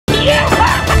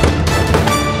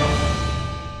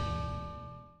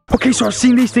Hey, so I've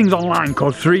seen these things online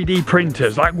called 3D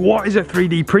printers. Like, what is a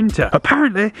 3D printer?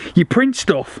 Apparently, you print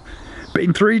stuff, but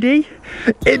in 3D?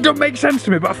 It don't make sense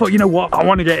to me, but I thought, you know what? I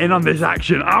want to get in on this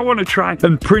action. I want to try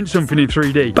and print something in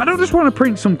 3D. But I don't just want to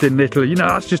print something little, you know,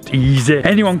 that's just easy.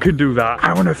 Anyone can do that.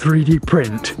 I want to 3D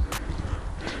print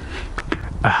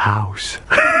a house.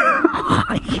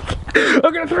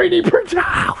 I'm gonna 3D print a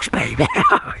house, baby.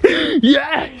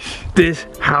 Yes! This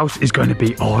house is gonna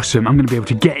be awesome. I'm gonna be able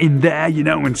to get in there, you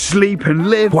know, and sleep and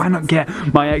live. Why not get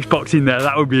my Xbox in there?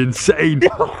 That would be insane.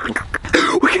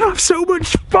 We're gonna have so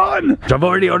much fun. So I've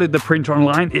already ordered the printer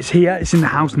online. It's here, it's in the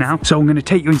house now. So I'm gonna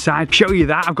take you inside, show you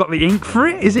that. I've got the ink for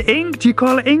it. Is it ink? Do you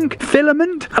call it ink?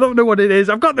 Filament? I don't know what it is.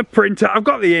 I've got the printer, I've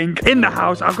got the ink in the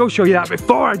house. I'll go show you that.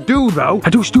 Before I do though, I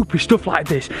do stupid stuff like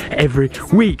this every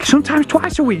week, sometimes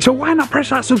twice a week. So why not press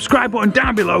that subscribe button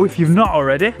down below if you've not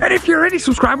already? And if you're already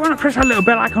subscribed, why not press that little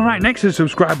bell icon right next to the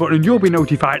subscribe button and you'll be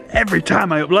notified every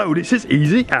time I upload. It's as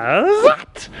easy as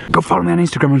that. Go follow me on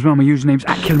Instagram as well. My username's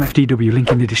 @KillemFDW. Link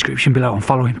in the description below and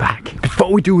following back.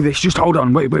 Before we do this, just hold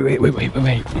on. Wait. I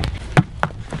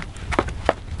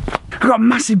got a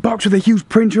massive box with a huge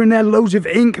printer in there, loads of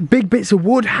ink, big bits of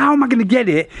wood. How am I going to get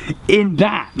it in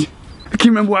that? I can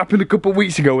remember what happened a couple of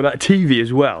weeks ago with that TV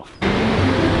as well.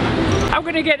 I'm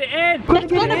going to get it in.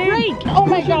 It's going to break. Oh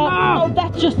my god. Oh,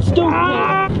 that's just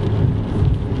stupid.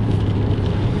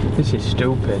 This is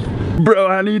stupid. Bro,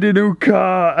 I need a new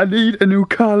car. I need a new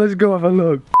car. Let's go have a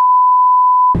look.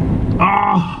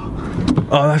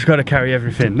 Oh, that's got to carry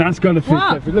everything. That's got to fit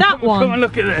everything. That one. Come on,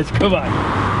 look at this. Come on.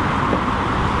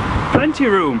 Plenty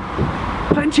of room.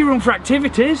 Plenty of room for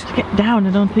activities. Get down.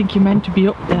 I don't think you're meant to be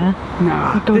up there.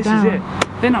 No, go this down. is it.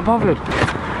 They're not bothered.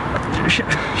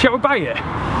 Shall we buy it?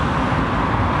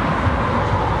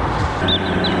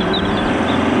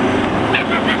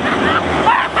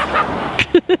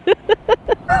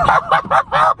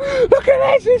 Look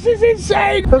at this is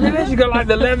insane! Look at this, it's got like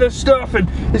the leather stuff and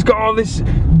it's got all this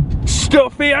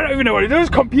stuff here. I don't even know what it does.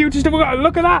 Computer stuff.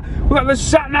 Look at that. We've got the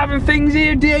sat nav and things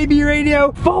here, DAB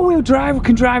radio, 4-wheel drive. We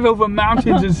can drive over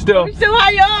mountains and stuff. We're still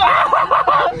high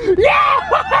up! Yeah!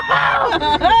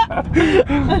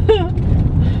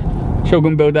 Shall we go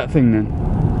and build that thing then?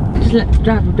 Just let's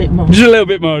drive a bit more. Just a little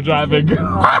bit more driving.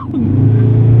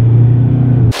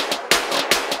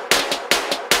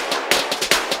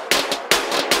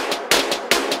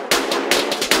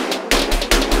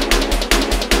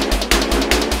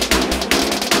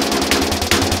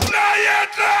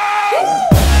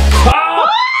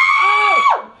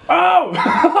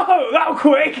 That was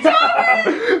quick!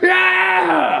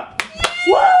 Yeah!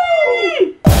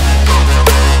 Woo!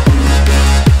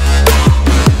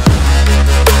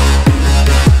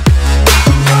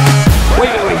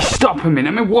 Wait, stop a minute.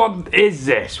 I mean, what is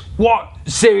this? What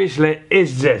seriously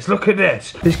is this? Look at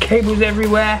this. There's cables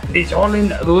everywhere. It's all in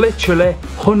literally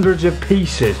hundreds of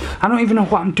pieces. I don't even know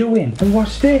what I'm doing. And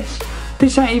what's this?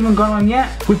 This ain't even gone on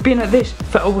yet. We've been at this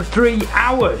for over 3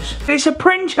 hours. It's a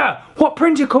printer. What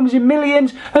printer comes in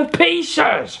millions of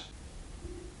pieces?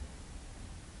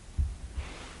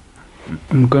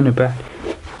 I'm going to bed.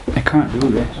 I can't do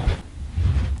this.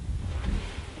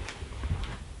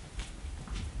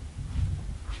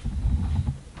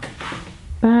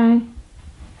 Bye.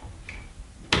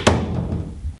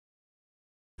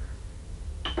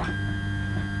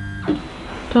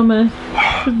 Thomas,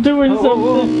 it's doing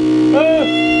something.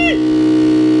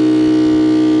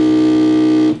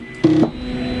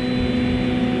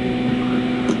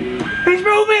 It's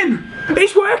moving!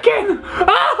 It's working!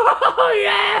 Oh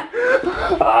yeah!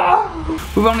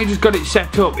 Oh. We've only just got it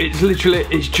set up.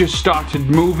 It's just started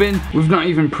moving. We've not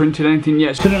even printed anything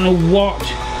yet. So I don't know what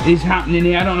is happening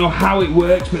here. I don't know how it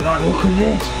works, but like, look at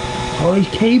this. All these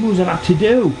cables I've had to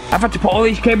do. I've had to put all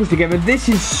these cables together. This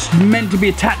is meant to be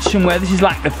attached somewhere. This is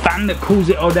like the fan that cools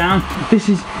it all down. This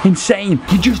is insane.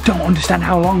 You just don't understand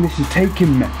how long this is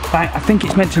taking me. Like, I think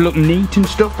it's meant to look neat and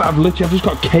stuff, but I've just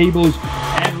got cables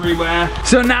everywhere.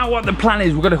 So now what the plan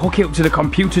is, we're gonna hook it up to the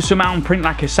computer somehow and print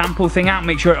like a sample thing out,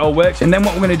 make sure it all works. And then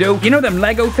what we're gonna do, you know them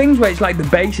Lego things where it's like the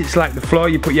base, it's like the floor,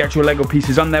 you put your actual Lego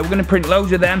pieces on there. We're gonna print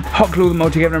loads of them, hot glue them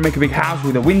all together and make a big house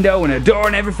with a window and a door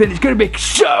and everything. It's gonna be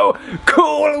so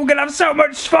cool. We're gonna have so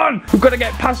much fun. We've got to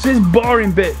get past this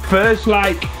boring bit first.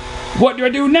 Like, what do I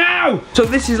do now? So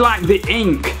this is like the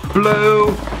ink.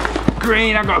 Blue,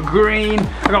 green, I got green.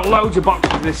 I got loads of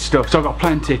boxes of this stuff, so I've got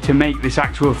plenty to make this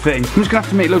actual thing. I'm just gonna have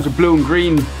to make loads of blue and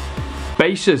green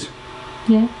bases.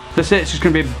 Yeah. That's it, it's just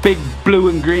gonna be a big blue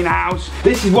and green house.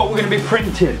 This is what we're gonna be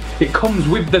printing. It comes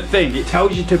with the thing. It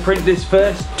tells you to print this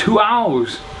first 2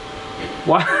 hours.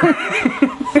 What?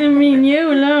 I mean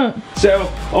you, look. So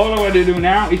all I want to do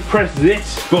now is press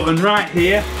this button right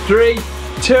here. 3,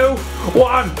 2,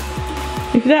 1.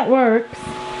 If that works,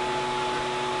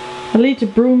 I'll eat a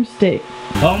broomstick.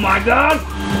 Oh my god!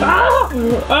 Ah!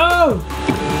 Oh!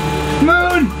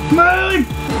 Moon! Moon!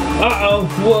 Uh-oh,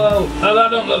 whoa. Oh, that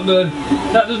don't look good.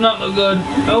 That does not look good.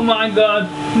 Oh my god.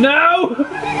 No!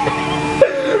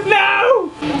 No!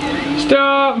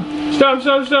 Stop! Stop,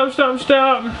 stop, stop, stop,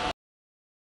 stop!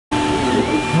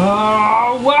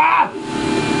 Oh, what?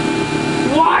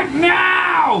 What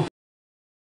now?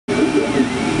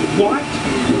 What?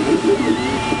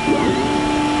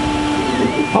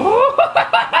 Oh!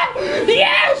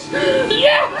 Yes!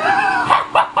 Yes!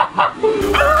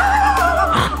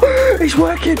 It's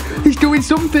working! It's doing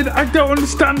something! I don't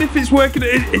understand if it's working.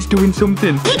 It's doing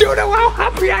something. You don't know how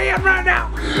happy I am right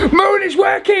now! Moon is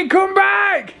working! Come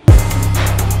back!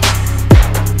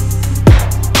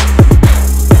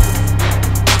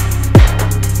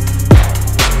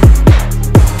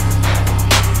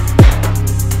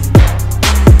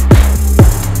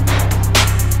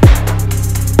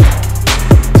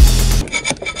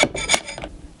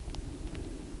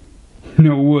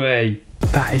 No way.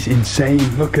 That is insane.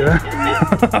 Look at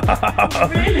that.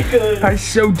 Really good. That's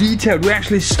so detailed. We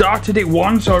actually started it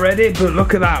once already, but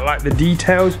look at that, like the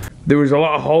details. There was a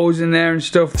lot of holes in there and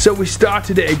stuff. So we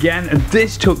started it again, and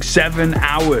this took 7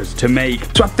 hours to make.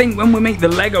 So I think when we make the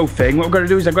Lego thing, what I've got to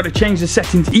do is I've got to change the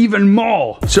settings even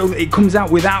more so that it comes out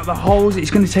without the holes.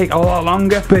 It's going to take a lot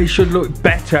longer, but it should look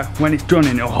better when it's done,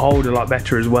 and it'll hold a lot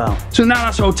better as well. So now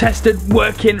that's all tested,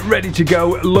 working, ready to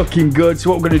go, looking good.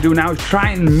 So what we're going to do now is try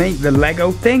and make the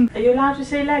Lego thing. Are you allowed to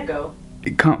say Lego?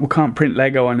 We can't print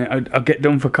Lego on it. I'll get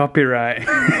done for copyright.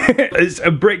 It's a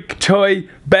brick toy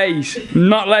base,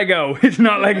 not Lego. It's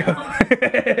not Lego.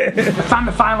 I found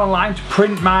the file online to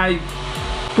print my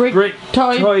brick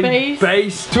toy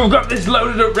base. So we've got this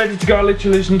loaded up, ready to go. I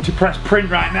literally just need to press print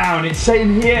right now, and it's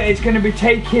saying here it's going to be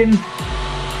taking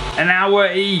an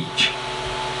hour each.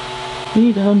 We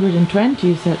need 120,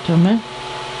 you said, Tommy.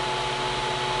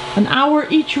 An hour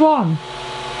each one.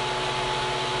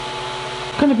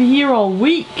 Gonna be here all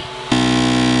week.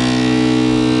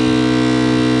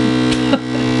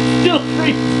 Still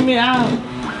freaks me out.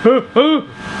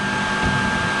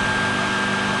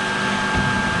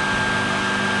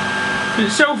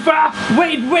 It's so fast.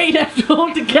 Wait, I have to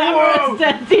hold the camera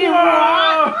steady.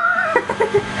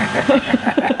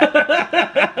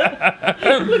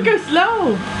 Look how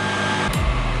slow.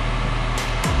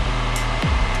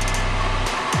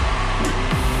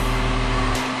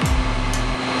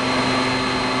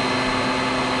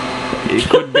 It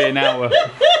could be an hour.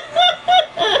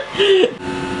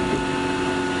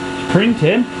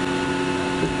 Printing.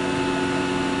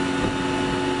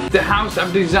 The house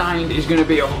I've designed is going to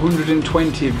be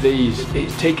 120 of these.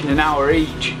 It's taking an hour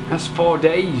each. That's 4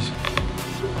 days.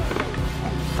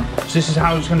 So this is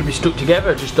how it's going to be stuck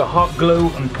together. Just a hot glue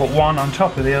and put one on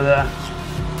top of the other.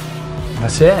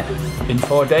 That's it. In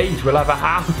 4 days we'll have a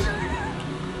house.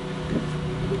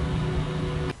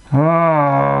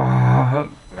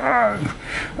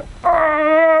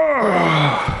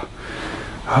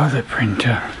 Oh, the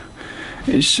printer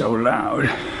is so loud.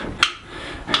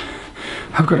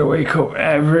 I've got to wake up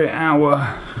every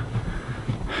hour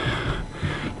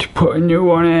to put a new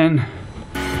one in.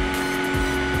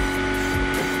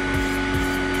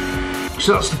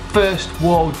 So that's the first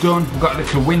wall done. We've got a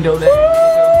little window there.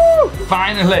 Woo!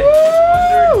 Finally!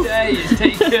 Under a day it's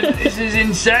taken. This is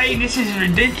insane. This is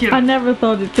ridiculous. I never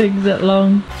thought it takes that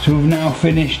long. So we've now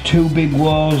finished 2 big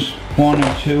walls, 1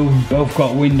 and 2, both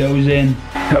got windows in.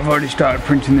 I've already started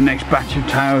printing the next batch of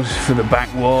tiles for the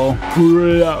back wall.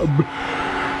 Blue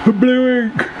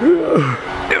ink.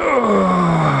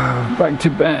 Back to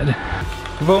bed.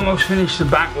 We've almost finished the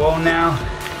back wall now.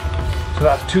 So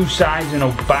that's 2 sides and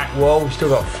a back wall. We've still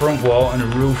got a front wall and a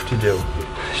roof to do.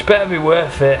 It's better be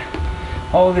worth it.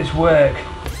 All this work.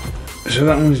 So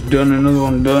that one's done, another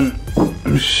one done.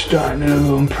 I'm starting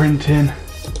another one printing.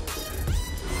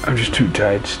 I'm just too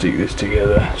tired to stick this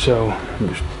together, so I'm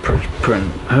just press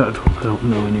print. I don't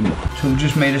know anymore. So I've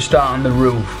just made a start on the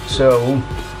roof, so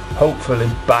hopefully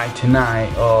by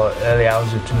tonight or early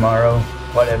hours of tomorrow,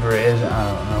 whatever it is,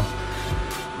 I don't know,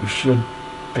 we should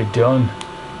be done.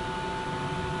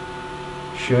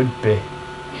 Should be.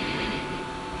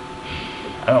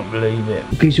 I don't believe it.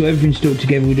 Okay, so everything's stuck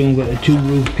together. We've done got the 2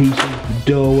 roof pieces, the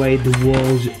doorway, the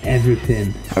walls,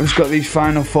 everything. I've just got these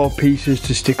final 4 pieces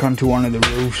to stick onto one of the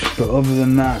roofs, but other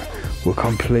than that, we're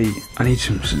complete. I need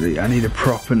some sleep. I need a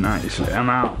proper night's sleep. I'm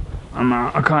out.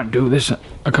 I can't do this.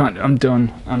 I can't. I'm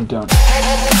done.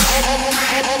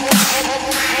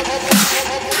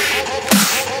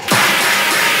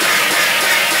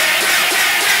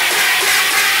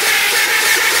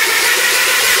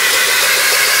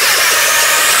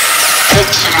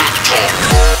 Connection active.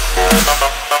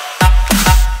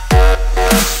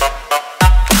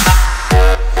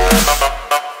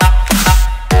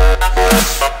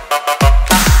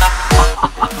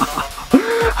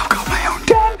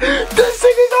 This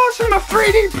thing is awesome! I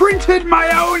 3D printed my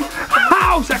own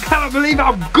house! I cannot believe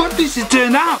how good this has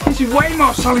turned out! This is way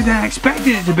more solid than I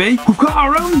expected it to be. We've got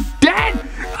our own den!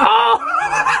 Oh!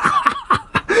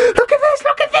 Look at this!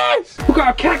 Look at this! We've got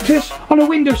a cactus on a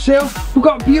windowsill. We've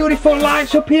got beautiful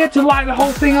lights up here to light the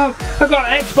whole thing up. I've got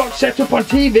an Xbox set up on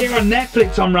TV on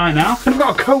Netflix on right now. And I've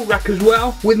got a coat rack as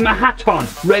well with my hat on,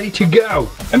 ready to go.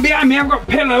 And behind me I've got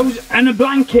pillows and a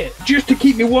blanket just to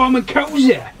keep me warm and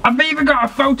cozy. I've even got a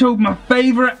photo of my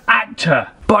favourite actor.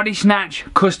 Body snatch,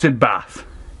 custard bath.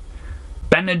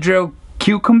 Benadryl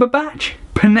cucumber batch.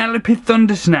 Penelope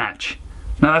Thundersnatch.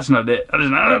 No, that's not it. I don't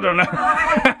know.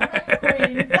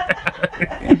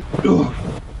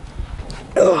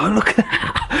 Oh, look at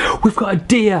that. We've got a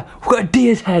deer. We've got a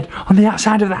deer's head on the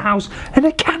outside of the house and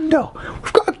a candle.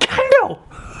 We've got a candle.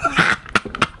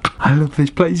 I love this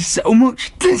place so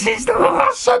much. This is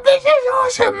awesome. This is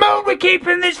awesome. Mom, we're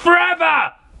keeping this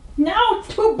forever. No,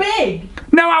 it's too big.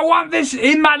 No, I want this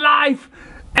in my life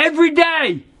every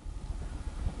day.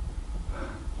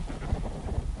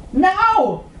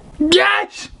 No.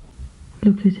 Yes.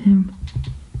 Look at him.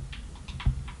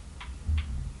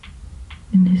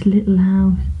 In his little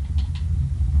house.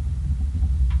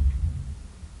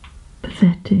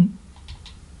 Pathetic.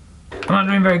 I'm not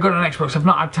doing very good on Xbox. I've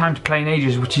not had time to play in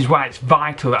ages, which is why it's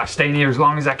vital that I stay in here as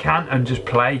long as I can and just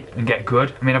play and get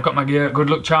good. I mean, I've got my good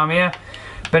luck charm here.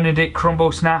 Benedict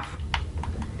Crumble Snaff.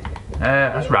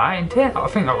 That's right, isn't it? I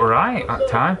think that was right at the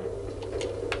time.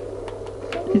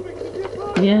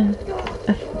 Yeah.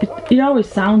 It always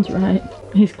sounds right.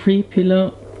 He's creepy,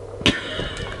 look.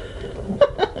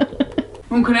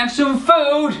 Mum, can I have some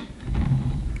food?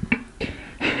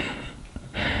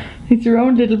 It's your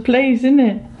own little place, isn't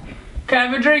it? Can I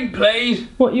have a drink, please?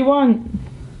 What you want?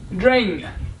 A drink.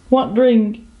 What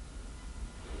drink?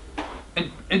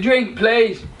 A drink,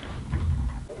 please.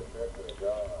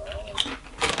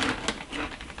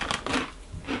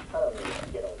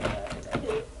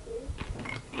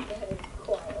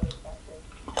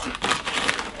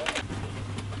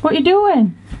 What you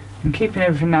doing? I'm keeping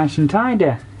everything nice and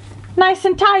tidy. Nice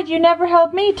and tidy, you never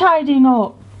helped me tidying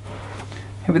up.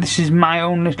 Yeah, but this is my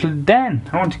own little den.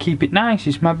 I want to keep it nice,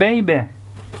 it's my baby.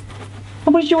 I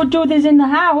wish you would do this in the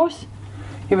house.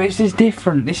 Yeah, but this is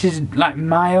different. This is like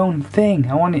my own thing.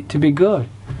 I want it to be good.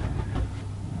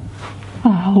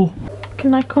 Oh.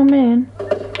 Can I come in?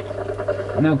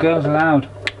 No girls allowed.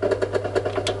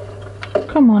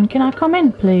 Come on, can I come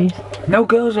in, please? No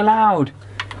girls allowed.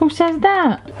 Who says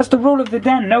that? That's the rule of the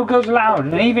den. No girls allowed.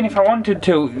 And even if I wanted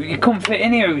to, you couldn't fit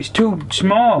in here. It's too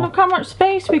small. Look how much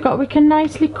space we got. We can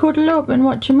nicely cuddle up and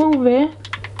watch a movie.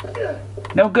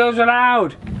 No girls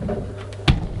allowed.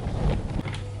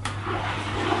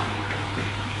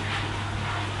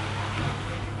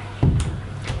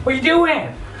 What are you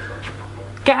doing?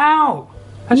 Get out.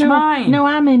 That's mine. No,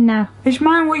 I'm in now. It's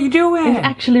mine. What are you doing? It's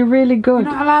actually really good.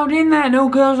 You're not allowed in there. No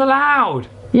girls allowed.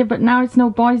 Yeah, but now it's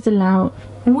no boys allowed.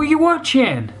 What are you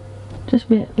watching? Just a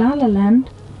bit La La Land.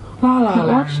 La La I haven't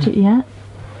Land. watched it yet.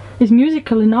 It's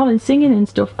musical and all and singing and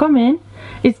stuff. Come in.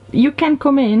 You can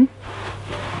come in.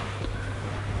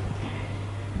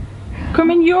 Come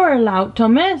in, you're allowed,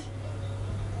 Thomas.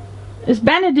 It's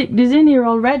Benedict is in here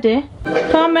already.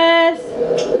 Thomas!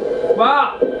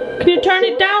 What? Can you turn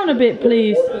it down a bit,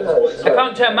 please? I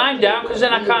can't turn mine down because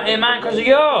then I can't hear mine because of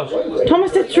yours.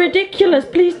 Thomas, it's ridiculous.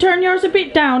 Please turn yours a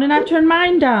bit down and I turn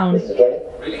mine down.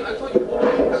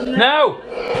 No!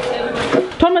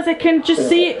 Thomas, I can just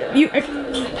see it.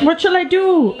 What shall I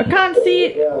do? I can't see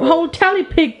it. Whole telly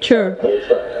picture.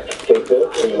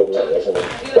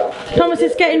 Thomas,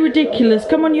 it's getting ridiculous.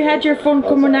 Come on, you had your fun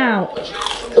coming out.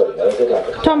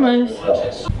 Thomas.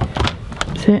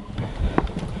 That's it.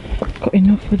 Got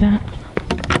enough of that.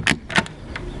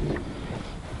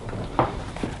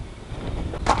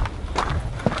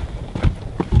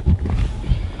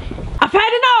 I've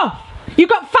had enough! You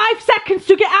got 5 seconds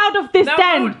to get out of this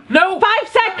den! No! 5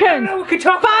 seconds! No, we can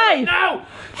talk 5! No!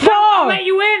 4! No, I'll let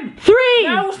you in! 3!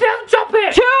 No, stop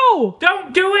it! 2!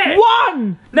 Don't do it!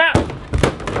 1! No!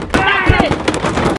 That's it!